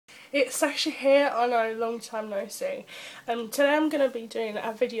It's actually here. I know, long time no see. Today I'm going to be doing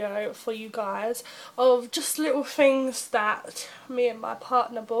a video for you guys of just little things that me and my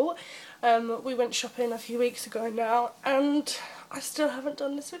partner bought. We went shopping a few weeks ago now and I still haven't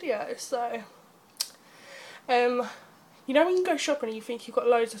done this video, so you know when you go shopping and you think you've got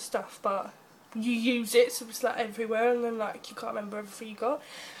loads of stuff but you use it, so it's like everywhere and then like you can't remember everything you got.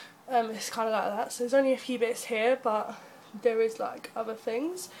 It's kind of like that, so there's only a few bits here but there is like other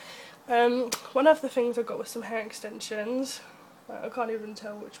things. One of the things I got was some hair extensions. I can't even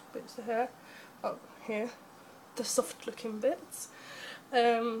tell which bits are here. Oh, here. The soft looking bits.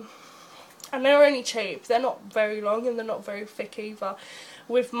 And they're only cheap. They're not very long and they're not very thick either.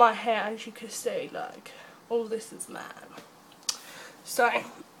 With my hair, as you can see, like, all this is mad. So,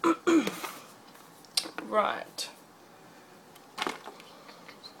 right.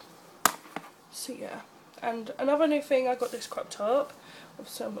 So yeah. And another new thing, I got this crop top.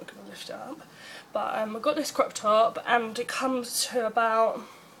 Obviously I'm not going to lift it up. But I got this crop top and it comes to about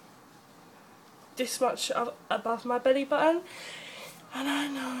this much above my belly button. And I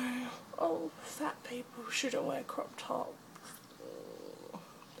know, oh, fat people shouldn't wear crop tops.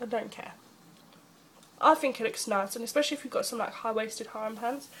 I don't care. I think it looks nice, and especially if you've got some like high-waisted harem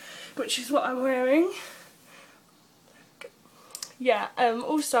pants, which is what I'm wearing. Yeah,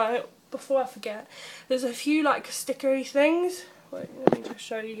 also, before I forget, there's a few like stickery things. Wait, let me just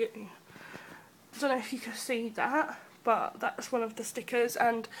show you. I don't know if you can see that, but that's one of the stickers,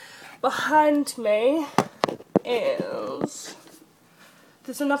 and behind me is,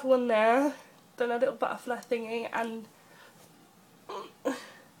 there's another one there, then a little butterfly thingy, and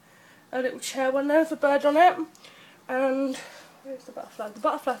a little chair one there with a bird on it. And where's the butterfly? The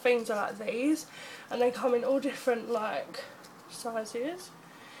butterfly things are like these, and they come in all different like sizes.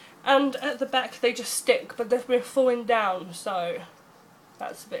 And at the back they just stick, but they've been falling down, so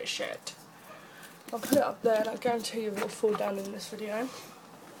that's a bit shit. I'll put it up there and I guarantee you it will fall down in this video.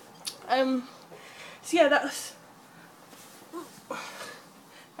 So yeah, that's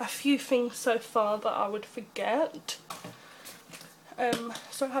a few things so far that I would forget.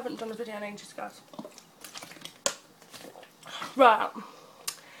 So I haven't done a video in ages, guys. Right.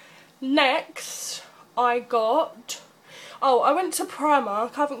 Next, I got... Oh, I went to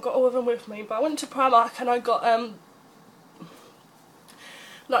Primark. I haven't got all of them with me, but I went to Primark and I got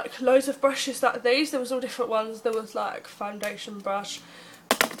like loads of brushes like these. There was all different ones. There was like foundation brush,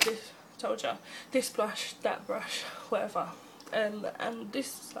 this, told ya, this brush, that brush, whatever. And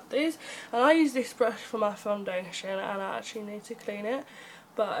this is like this. And I use this brush for my foundation, and I actually need to clean it.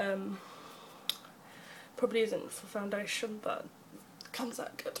 But probably isn't for foundation, but it comes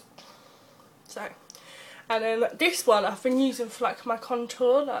out good. So. And then this one I've been using for like my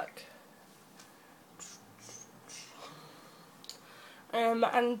contour, like,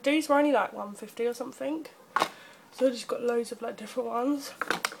 and these were only like £1.50 or something. So I just got loads of like different ones.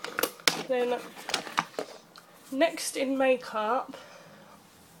 Then next in makeup,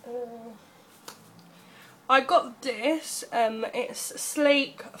 I got this. It's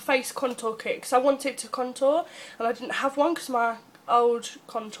Sleek Face Contour Kit, because I wanted to contour and I didn't have one because my old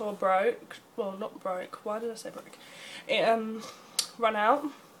contour broke. Well, not broke, why did I say broke? It ran out.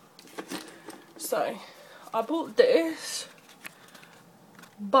 So I bought this,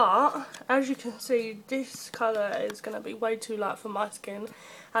 but as you can see this colour is going to be way too light for my skin,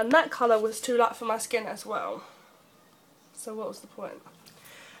 and that colour was too light for my skin as well. So what was the point?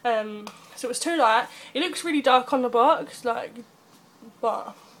 So it was too light. It looks really dark on the box, like,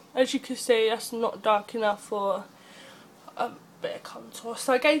 but as you can see that's not dark enough for a bit of contour.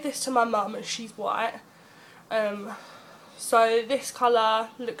 So I gave this to my mum and she's white. So this colour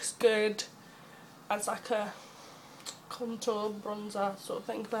looks good as like a contour bronzer sort of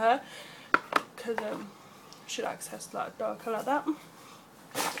thing for her, because she likes her like darker like that.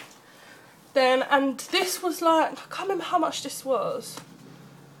 Then, and this was like, I can't remember how much this was.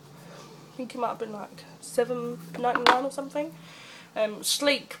 I think it might have been like $7.99 or something.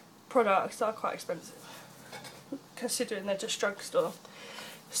 Sleek products are quite expensive, considering they're just drugstore.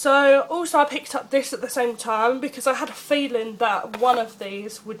 So also I picked up this at the same time because I had a feeling that one of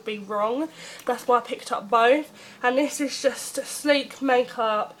these would be wrong. That's why I picked up both. And this is just a Sleek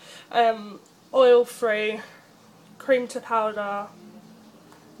makeup, oil free, cream to powder.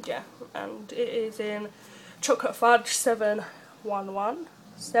 Yeah, and it is in chocolate fudge 711,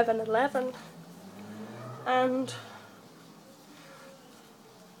 711, and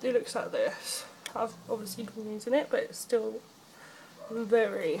it looks like this. I've obviously been using it, but it's still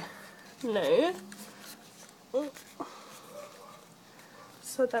very new.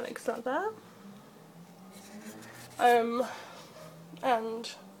 So that looks like that. And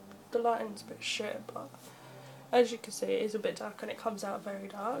The lighting's a bit shit, but as you can see it is a bit dark and it comes out very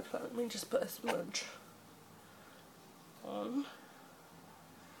dark. Let me just put a smudge on.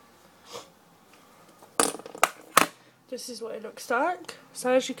 This is what it looks like.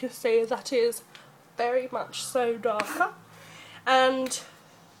 So as you can see, that is very much so darker. And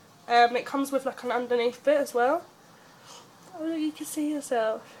it comes with like an underneath bit as well. Oh look, you can see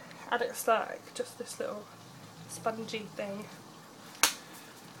yourself. And it's like just this little spongy thing,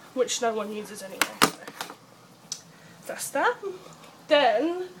 which no one uses anyway. So that's that.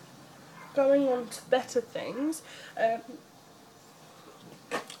 Then, going on to better things,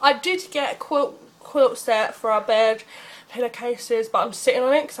 I did get a quilt set for our bed, pillowcases, but I'm sitting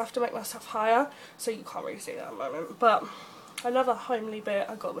on it because I have to make myself higher, so you can't really see that at the moment. But another homely bit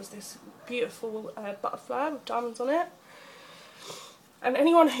I got was this beautiful butterfly with diamonds on it. And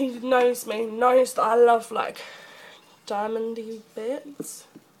anyone who knows me knows that I love like diamondy bits.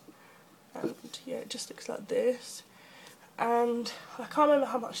 And yeah, it just looks like this. And I can't remember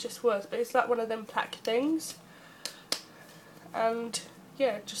how much this was, but it's like one of them plaque things. And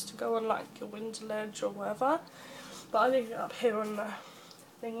yeah, just to go on like your window ledge or whatever. But I'll leave it up here on the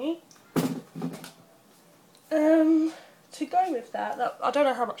thingy. To go with that, I don't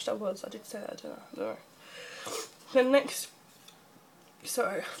know how much that was. I did say that, didn't I? I don't know. Then next,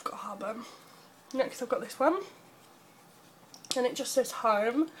 sorry, I've got heartburn. Next I've got this one. And it just says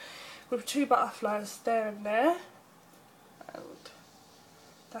home with 2 butterflies there and there. And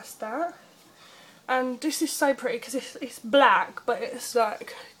that's that. And this is so pretty because it's black, but it's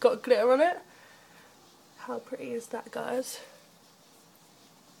like got glitter on it. How pretty is that, guys?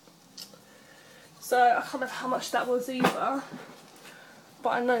 So I can't remember how much that was either, but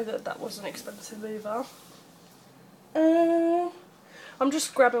I know that that wasn't expensive either. I'm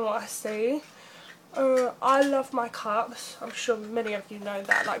just grabbing what I see. I love my cups. I'm sure many of you know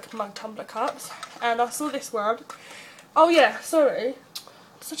that, like my tumbler cups. And I saw this one. Oh yeah, sorry.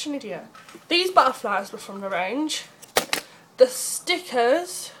 I'm such an idiot. These butterflies were from the range. The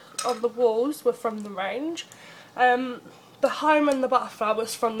stickers on the walls were from the range. The home and the butterfly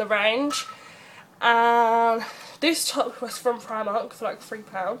was from the range. And this top was from Primark for like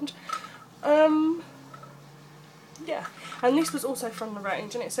 £3. Yeah, and this was also from the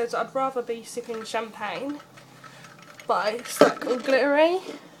range, and it says I'd rather be sipping champagne, but it's like all glittery,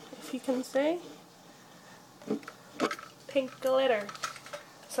 if you can see. Pink glitter.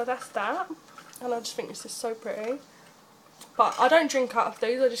 So that's that, and I just think this is so pretty. But I don't drink out of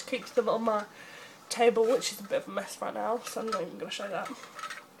these, I just keep them on my table, which is a bit of a mess right now, so I'm not even going to show that.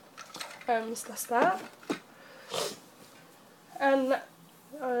 So that's that. And I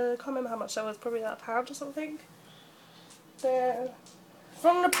can't remember how much that was, probably like £1 or something. Then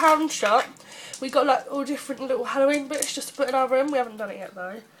from the pound shop we got like all different little Halloween bits just to put in our room. We haven't done it yet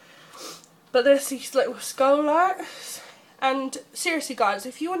though. But there's these little skull lights. And seriously guys,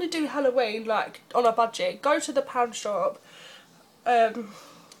 if you want to do Halloween like on a budget, go to the pound shop.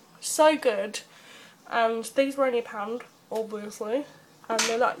 So good. And these were only £1, obviously. And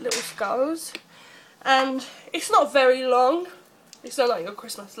they're like little skulls. And it's not very long. It's not like your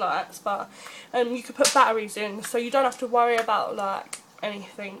Christmas lights, but you could put batteries in, so you don't have to worry about like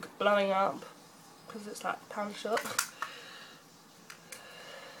anything blowing up because it's like pound shop.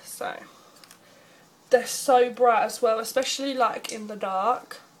 So they're so bright as well, especially like in the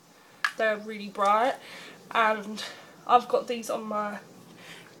dark. They're really bright, and I've got these on my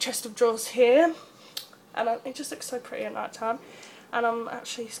chest of drawers here, and it just looks so pretty at night time. And I'm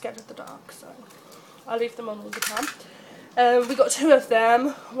actually scared of the dark, so I leave them on all the time. We got 2 of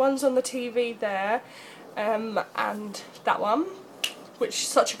them. One's on the TV there, and that one, which is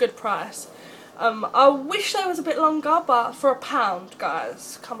such a good price. I wish they was a bit longer, but for £1,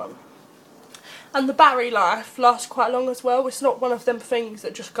 guys, come on. And the battery life lasts quite long as well. It's not one of them things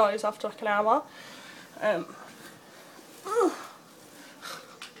that just goes after like an hour.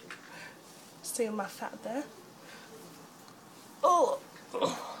 Seeing my fat there. Oh.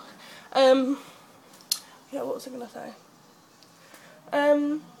 Yeah, what was I gonna say?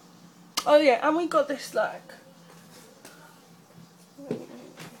 Oh yeah, and we got this like,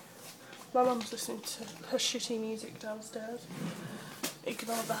 my mum's listening to her shitty music downstairs.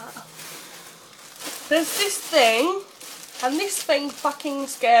 Ignore that. There's this thing, and this thing fucking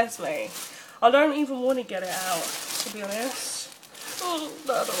scares me. I don't even want to get it out, to be honest. Oh,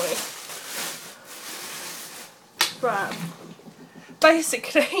 the other way. Right.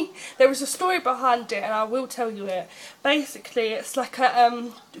 Basically, there was a story behind it, and I will tell you it. Basically, it's like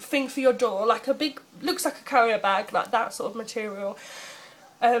a thing for your door, like a big, looks like a carrier bag, like that sort of material,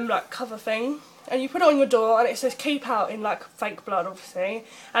 like cover thing. and you put it on your door, and it says keep out in like fake blood, obviously,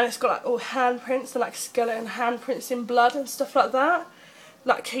 and it's got like all handprints and like skeleton handprints in blood and stuff like that.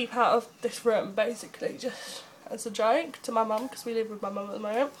 Like keep out of this room, basically, just as a joke to my mum, because we live with my mum at the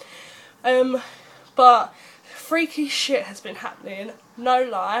moment. But freaky shit has been happening, no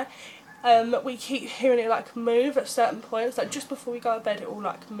lie. We keep hearing it like move at certain points, like just before we go to bed it will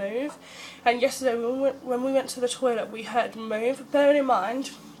like move. And yesterday when we went to the toilet we heard move. Bearing in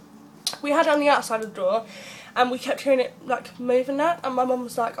mind we had it on the outside of the door and we kept hearing it like moving that, and my mum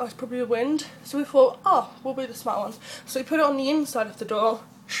was like, oh, it's probably the wind. So we thought, oh, we'll be the smart ones. So we put it on the inside of the door,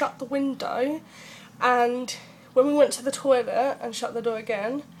 shut the window, and when we went to the toilet and shut the door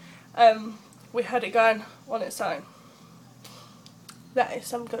again, we heard it going on its own. That is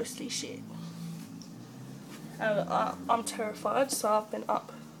some ghostly shit. And I'm terrified, so I've been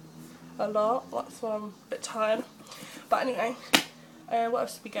up a lot. That's why I'm a bit tired. But anyway, what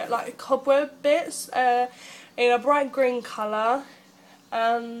else did we get? Like cobweb bits in a bright green colour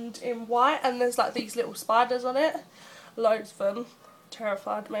and in white, and there's like these little spiders on it. Loads of them.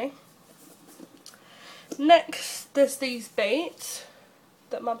 Terrified me. Next, there's these beats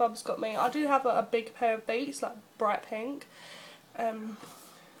that my mum's got me. I do have a big pair of beats, like bright pink.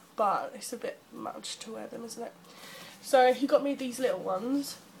 But it's a bit much to wear them, isn't it? So he got me these little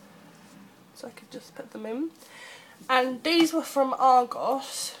ones, so I could just put them in. And these were from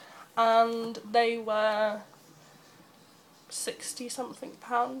Argos, and they were £60 something,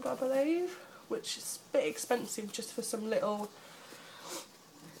 I believe, which is a bit expensive just for some little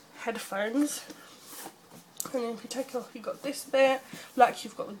headphones. And then if you take it off, you've got this bit, like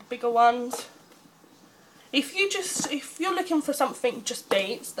you've got the bigger ones. If you're looking for something just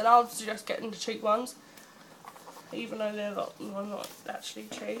Beats, then I'll suggest getting the cheap ones. Even though they're not actually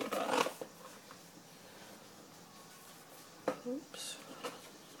cheap, but oops.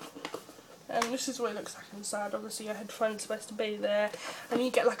 And this is what it looks like inside. Obviously your headphones are supposed to be there, and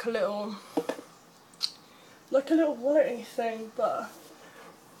you get like a little wallet-y thing, but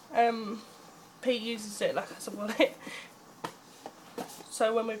Pete uses it like as a wallet.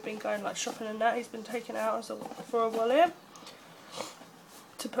 So when we've been going like shopping and that, he's been taking it out for a wallet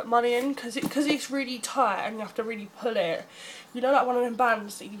to put money in, because it's really tight and you have to really pull it. You know, like one of them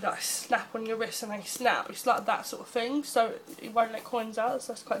bands that you like snap on your wrist and they snap. It's like that sort of thing, so it won't let coins out.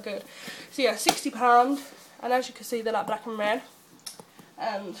 So that's quite good. So yeah, £60, and as you can see, they're like black and red,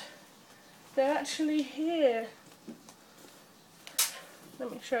 and they're actually here.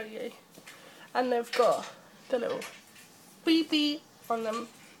 Let me show you. And they've got the little beep on them.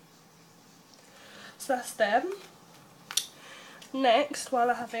 So that's them. Next, while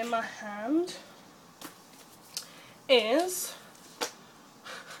I have it in my hand, is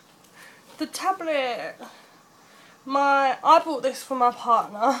the tablet. I bought this for my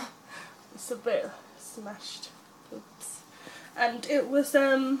partner. It's a bit smashed. Oops. And it was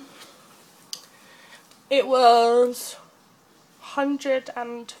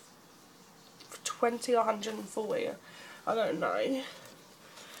 120 or 140. I don't know.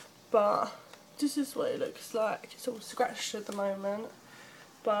 But this is what it looks like. It's all scratched at the moment,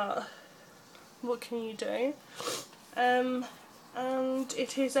 but what can you do? And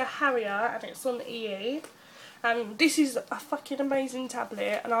it is a Hiya, and it's on EE, and this is a fucking amazing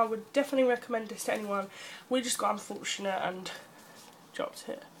tablet, and I would definitely recommend this to anyone. We just got unfortunate and dropped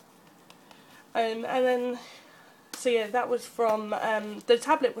it. And then, so yeah, that was from, the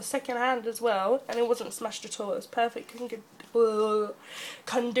tablet was second hand as well, and it wasn't smashed at all. It was perfect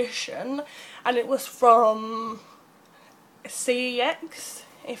condition, and it was from CEX,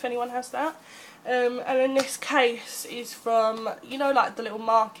 if anyone has that. And then this case is from, you know, like the little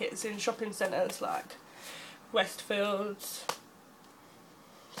markets in shopping centres like Westfields,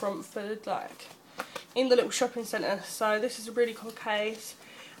 Bromford, like in the little shopping centre. So this is a really cool case.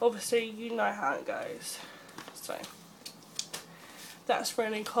 Obviously you know how it goes, so that's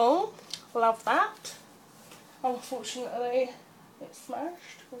really cool. Love that. Unfortunately it's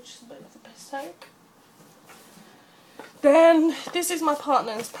smashed, which is a bit of a piss take. Then this is my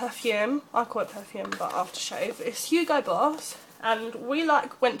partner's perfume. I call it perfume, but aftershave. It's Hugo Boss, and we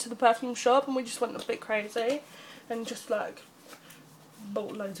like went to the perfume shop and we just went a bit crazy and just like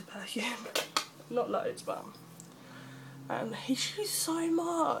bought loads of perfume. Not loads, but he used so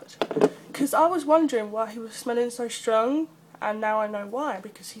much, because I was wondering why he was smelling so strong, and now I know why,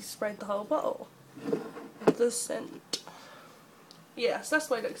 because he sprayed the whole bottle with the scent. Yes, that's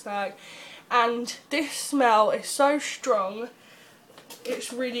what it looks like. And this smell is so strong,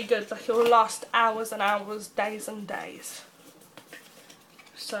 it's really good. Like, it will last hours and hours, days and days.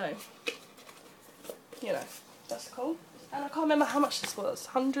 So, you know, that's cool. And I can't remember how much this was,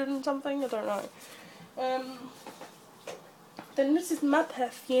 100 and something, I don't know. Then this is my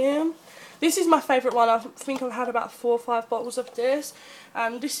perfume. This is my favourite one. I think I've had about 4 or 5 bottles of this.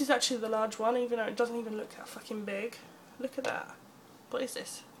 And this is actually the large one, even though it doesn't even look that fucking big. Look at that. What is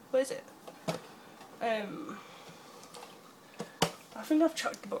this? What is it? I think I've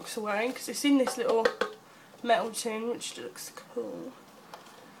chucked the box away because it's in this little metal tin, which looks cool.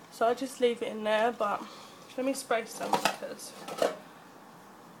 So I just leave it in there, but let me spray some because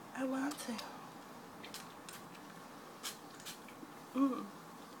I want to.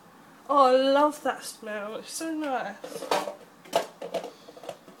 Oh, I love that smell. It's so nice.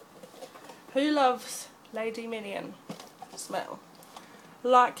 Who loves Lady Million smell?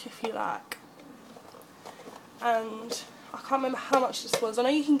 Like if you like. And I can't remember how much this was. I know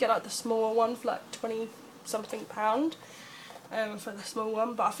you can get like the smaller one for like 20 something pound for the small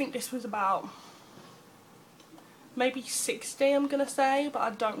one, but I think this was about maybe 60, I'm gonna say, but I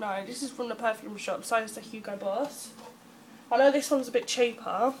don't know. This is from the perfume shop, so it's the Hugo Boss. I know this one's a bit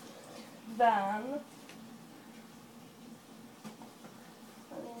cheaper than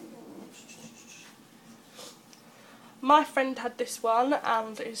my friend had this one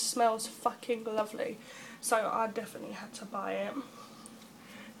and it smells fucking lovely, so I definitely had to buy it.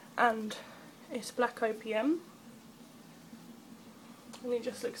 And it's black opium and it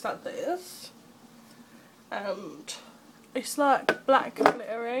just looks like this, and it's like black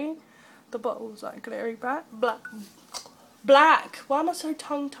glittery. The bottle's like glittery black. Why am I so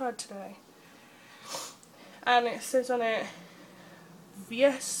tongue tied today? And it says on it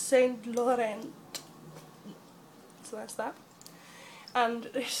Vieux Saint Laurent, so that's that. And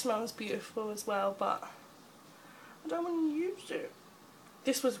this smells beautiful as well, but I don't want to use it.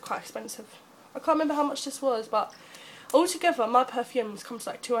 This was quite expensive. I can't remember how much this was, but altogether my perfumes comes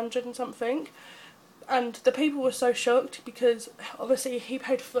like 200 and something. And the people were so shocked because obviously he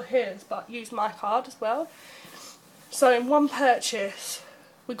paid for his but used my card as well. So in one purchase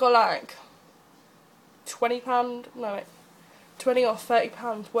we got like £20, no wait, 20 or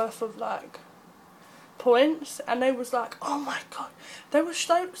 £30 worth of like points, and they was like, oh my god, they were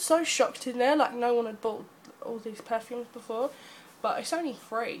so shocked in there, like no one had bought all these perfumes before, but it's only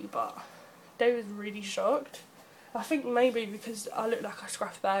free, but they was really shocked. I think maybe because I looked like a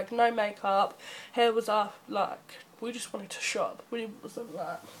scruff bag, no makeup, hair was up, like we just wanted to shop, we wasn't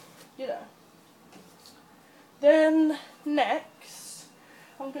like, you know. Then next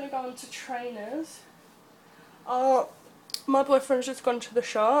I'm gonna go on to trainers. My boyfriend's just gone to the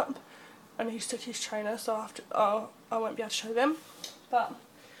shop and he's took his trainer, so I won't be able to show them. But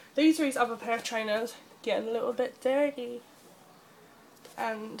these are his other pair of trainers, getting a little bit dirty,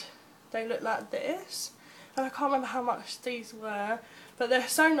 and they look like this. And I can't remember how much these were, but they're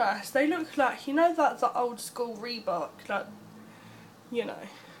so nice. They look like, you know, that the old school Reebok, like, you know,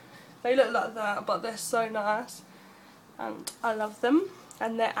 they look like that, but they're so nice and I love them.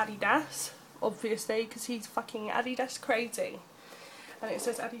 And they're Adidas, obviously, because he's fucking Adidas crazy. And it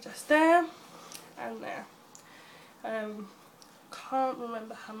says Adidas there and there. Can't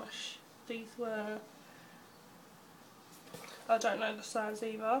remember how much these were. I don't know the size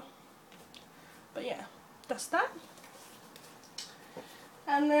either. But yeah, that's that.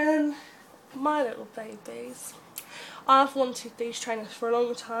 And then my little babies. I've wanted these trainers for a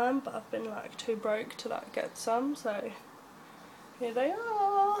long time, but I've been like too broke to like get some, so here they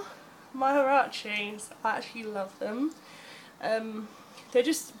are. My Huaraches. I actually love them. They're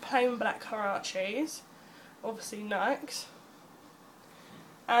just plain black Huaraches, obviously Nikes,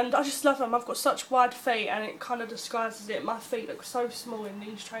 and I just love them. I've got such wide feet and it kind of disguises it. My feet look so small in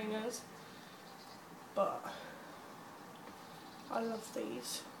these trainers, but I love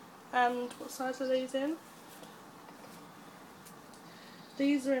these. And what size are these in?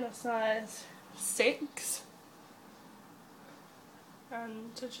 These are in a size 6,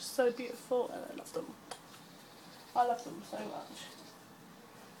 and they're just so beautiful and I love them. I love them so much.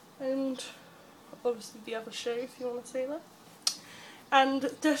 And obviously the other shoe if you want to see that. And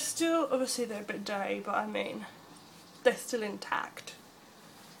they're still, obviously they're a bit dirty, but I mean, they're still intact.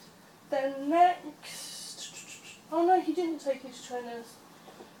 Then next, oh no, he didn't take his trainers.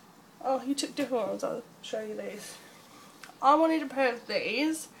 Oh, he took different ones. I'll show you these. I wanted a pair of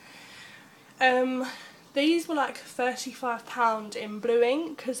these. These were like £35 in blue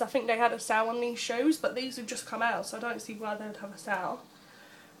ink because I think they had a sale on these shoes, but these have just come out, so I don't see why they would have a sale.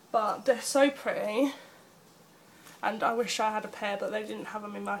 But they're so pretty, and I wish I had a pair, but they didn't have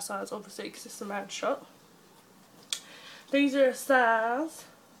them in my size, obviously, because it's a men's shop. These are a size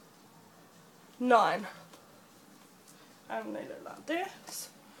 9, and they look like this.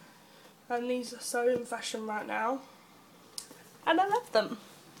 And these are so in fashion right now. and I love them.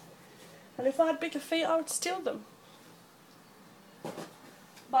 And if I had bigger feet, I would steal them.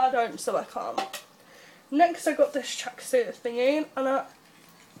 But I don't, so I can't. Next, I got this tracksuit thingy, and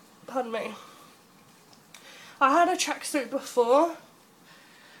pardon me. I had a tracksuit before,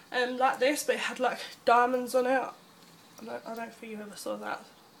 like this, but it had like diamonds on it. I don't think you ever saw that.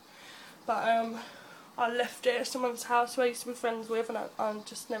 But I left it at someone's house who I used to be friends with, and I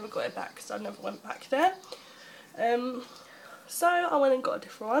just never got it back because I never went back there. So I went and got a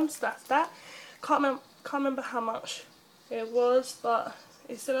different one, so that's that. Can't remember how much it was, but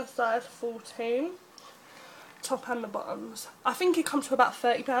it's in a size 14. Top and the bottoms. I think it comes to about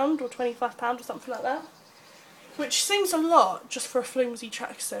 £30 or £25 or something like that. Which seems a lot just for a flimsy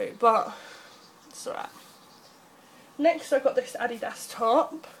tracksuit, but it's alright. Next I got this Adidas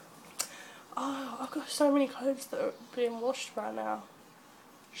top. Oh, I've got so many clothes that are being washed right now.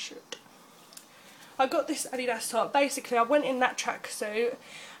 Shit. I got this Adidas top. Basically, I went in that tracksuit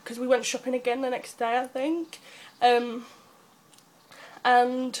because we went shopping again the next day, I think. And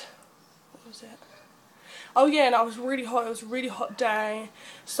what was it? Oh yeah, and I was really hot. It was a really hot day,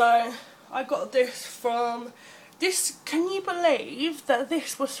 so I got this from this. Can you believe that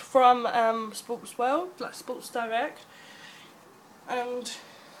this was from Sports World, like Sports Direct? And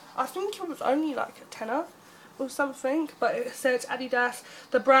I think it was only like a tenner or something, but it says Adidas,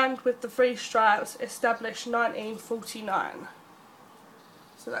 the brand with the 3 stripes, established 1949.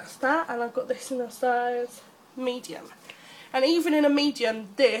 So that's that, and I've got this in a size medium. And even in a medium,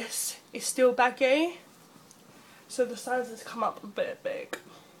 this is still baggy, so the sizes come up a bit big.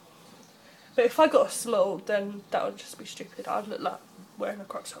 But if I got a small, then that would just be stupid. I'd look like wearing a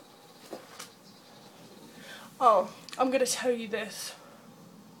crop top. Oh, I'm going to tell you this.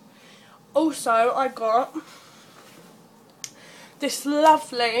 Also, I got this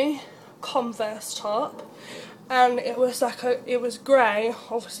lovely Converse top, and it was like it was grey,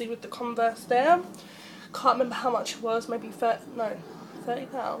 obviously with the Converse there. Can't remember how much it was. Maybe £30,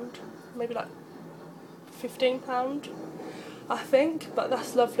 maybe like £15, I think. But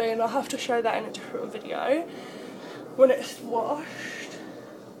that's lovely, and I'll have to show that in a different video when it's washed.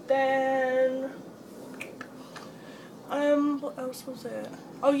 Then what else was it?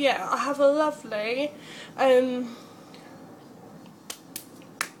 Oh yeah, I have a lovely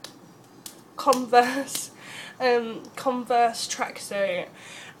Converse tracksuit,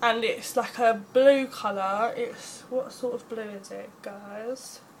 and it's like a blue colour. It's, what sort of blue is it,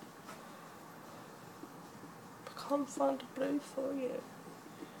 guys? I can't find a blue for you.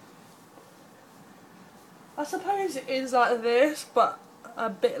 I suppose it is like this, but a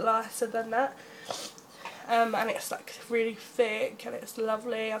bit lighter than that. And it's like really thick, and it's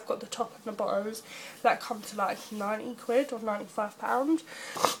lovely. I've got the top and the bottoms that come to like 90 quid or £95,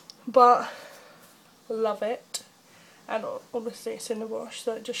 but love it. And obviously it's in the wash,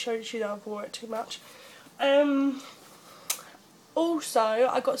 so it just shows you that I've wore it too much. Also,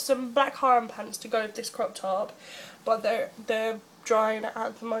 I got some black harem pants to go with this crop top, but they're drying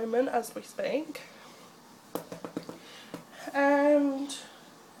at the moment as we speak. And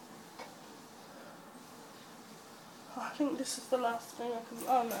I think this is the last thing I can.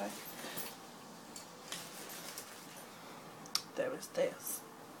 Oh no, there is this.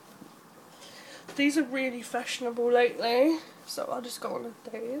 These are really fashionable lately, so I just got one of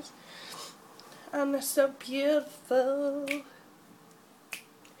these, and they're so beautiful.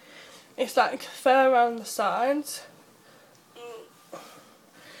 It's like fur around the sides,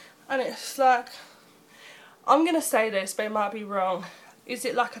 and it's like, I'm gonna say this, but it might be wrong. Is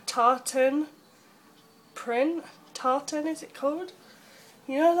it like a tartan print? Tartan, is it called?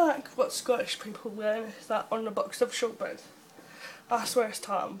 You know, like what Scottish people wear, it's like on the box of shortbread. I swear it's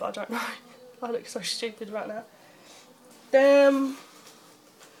tartan, but I don't know. I look so stupid right now. Then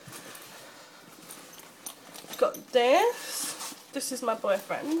got this. This is my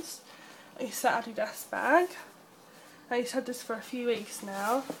boyfriend's. It's an Adidas bag. And he's had this for a few weeks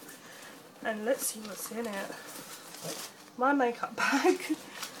now. And let's see what's in it. My makeup bag.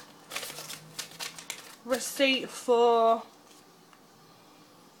 Receipt for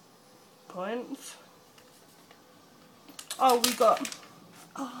points. Oh, we got.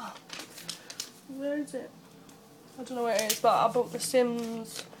 Oh, where is it? I don't know where it is, but I bought the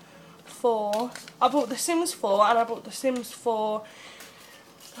Sims 4. I bought the Sims 4 and I bought the Sims 4.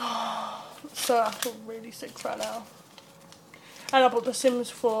 So I feel really sick right now. And I bought the Sims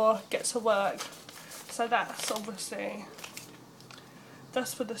 4 Get to Work. So that's obviously,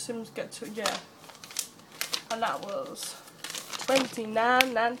 that's for the Sims Get to, yeah. And that was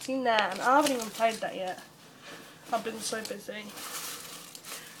 $29.99. I haven't even played that yet. I've been so busy.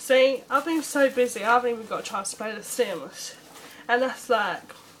 See, I've been so busy, I haven't even got a chance to play The Sims. and that's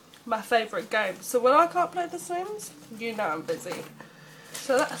like my favourite game. So when I can't play The Sims, you know I'm busy.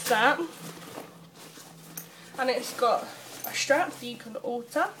 So that's that. And it's got a strap that you can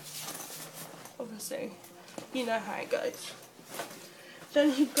alter. Obviously, you know how it goes.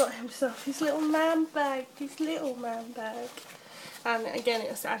 Then he got himself his little man bag, And again,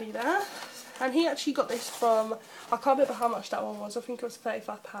 it's Adidas. And he actually got this from, I can't remember how much that one was, I think it was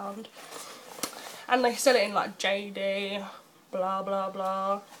 £35. And they sell it in like JD, blah blah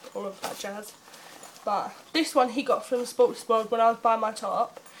blah, all of that jazz. But this one he got from Sports World when I was buying my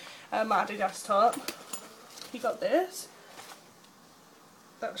top, my Adidas top. He got this.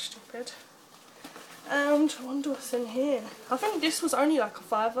 That was stupid. And I wonder what's in here. I think this was only like a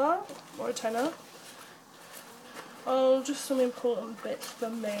 £5 or a £10. Oh, just some important bits for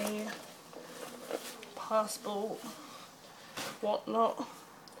me. Passport, whatnot.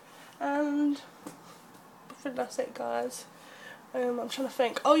 And I think that's it, guys. I'm trying to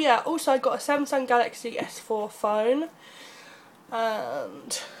think. Oh yeah, also I got a Samsung Galaxy S4 phone.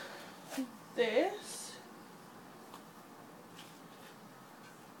 And this.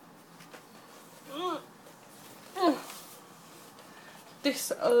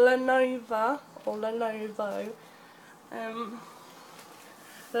 This Lenovo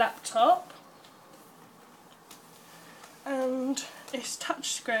laptop, and it's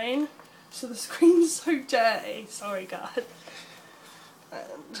touchscreen, so the screen's so dirty, sorry guys,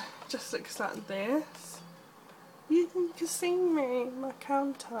 and just looks like this. You can see me, my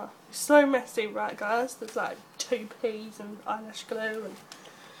counter. It's so messy, right guys? There's like 2 P's and eyelash glue and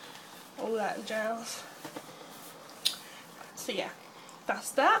all that jazz. So yeah,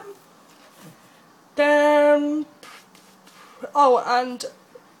 that's that. Then, oh, and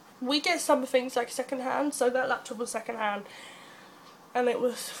we get some things like second hand, so that laptop was second hand, and it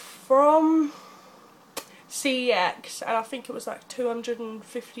was from CEX, and I think it was like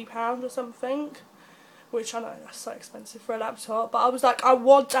 £250 or something, which I know that's so expensive for a laptop, but I was like, I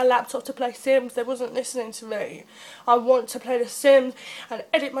want a laptop to play Sims. They wasn't listening to me. I want to play The Sims and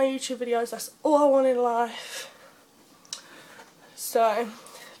edit my YouTube videos. That's all I want in life. So,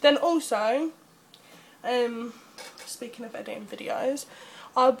 then also, speaking of editing videos,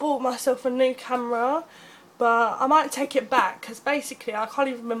 I bought myself a new camera, but I might take it back because basically I can't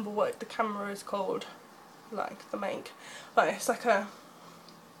even remember what the camera is called, like the make. But it's like a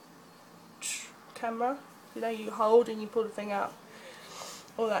camera, you know, you hold and you pull the thing out,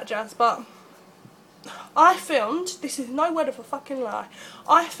 all that jazz. But I filmed, this is no word of a fucking lie,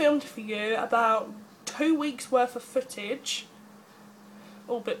 I filmed for you about 2 weeks worth of footage,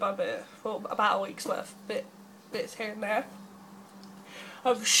 all bit by bit, or about a week's worth, bits here and there,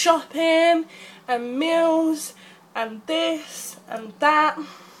 of shopping and meals and this and that.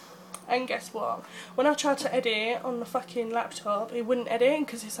 And guess what? When I tried to edit it on the fucking laptop, it wouldn't edit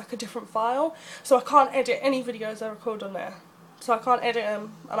because it's like a different file. So I can't edit any videos I record on there. So I can't edit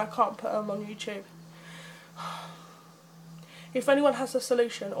them and I can't put them on YouTube. If anyone has a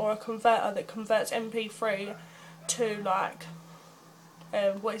solution or a converter that converts MP3 to like,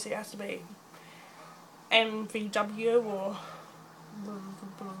 what is it, has to be MVW or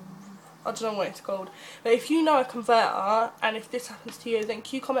I don't know what it's called, but if you know a converter and if this happens to you, then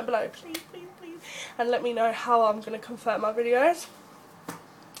can you comment below, please, please, please, and let me know how I'm going to convert my videos.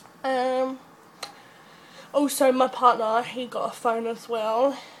 Also my partner, he got a phone as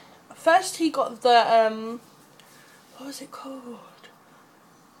well. First he got the what was it called?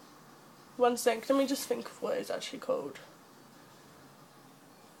 One sec, let me just think of what it's actually called.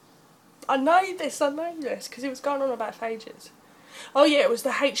 I know this because it was going on about ages. Oh yeah, it was the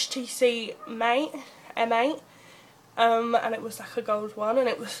HTC Mate M8, and it was like a gold one, and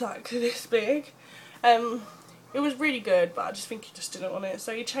it was like this big. It was really good, but I just think he just didn't want it,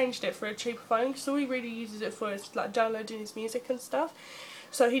 so he changed it for a cheaper phone. So all he really uses it for is like downloading his music and stuff.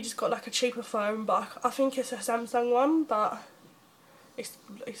 So he just got like a cheaper phone, but I think it's a Samsung one, but it's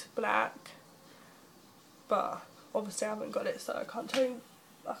black. But obviously I haven't got it, so I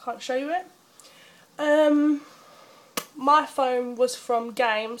can't show you it. My phone was from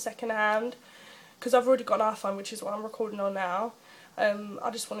Game, second hand, because I've already got an iPhone, which is what I'm recording on now. I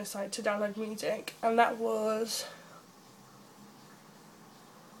just wanted something to download music, and that was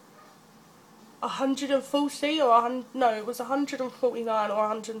 140 or no, it was 149 or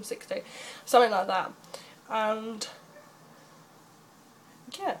 160, something like that. And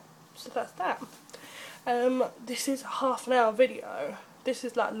yeah, so that's that. This is a half an hour video. This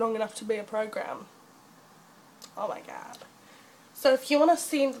is like long enough to be a program. Oh my god. So if you want to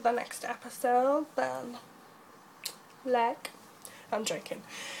see the next episode, then like, I'm joking.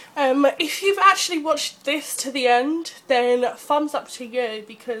 If you've actually watched this to the end, then thumbs up to you,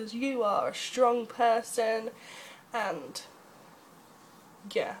 because you are a strong person, and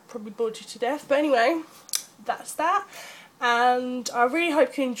yeah, probably bored you to death. But anyway, that's that, and I really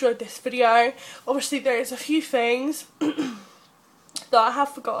hope you enjoyed this video. Obviously there is a few things that I have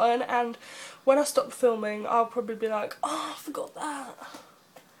forgotten, and when I stop filming I'll probably be like, oh, I forgot that.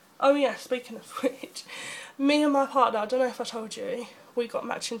 Oh yeah, speaking of which, me and my partner, I don't know if I told you, we got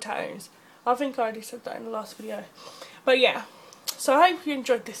matching tattoos. I think I already said that in the last video. But yeah, so I hope you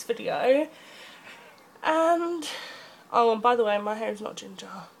enjoyed this video. And, oh, and by the way, my hair is not ginger.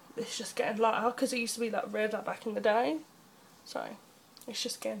 It's just getting lighter, because it used to be like red like back in the day. So, it's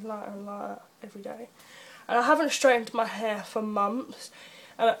just getting lighter and lighter every day. And I haven't straightened my hair for months,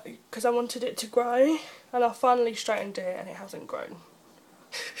 because I wanted it to grow. And I finally straightened it and it hasn't grown.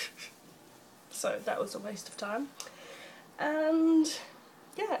 So that was a waste of time. And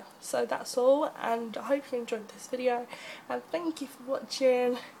yeah, so that's all, and I hope you enjoyed this video, and thank you for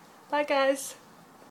watching. Bye guys.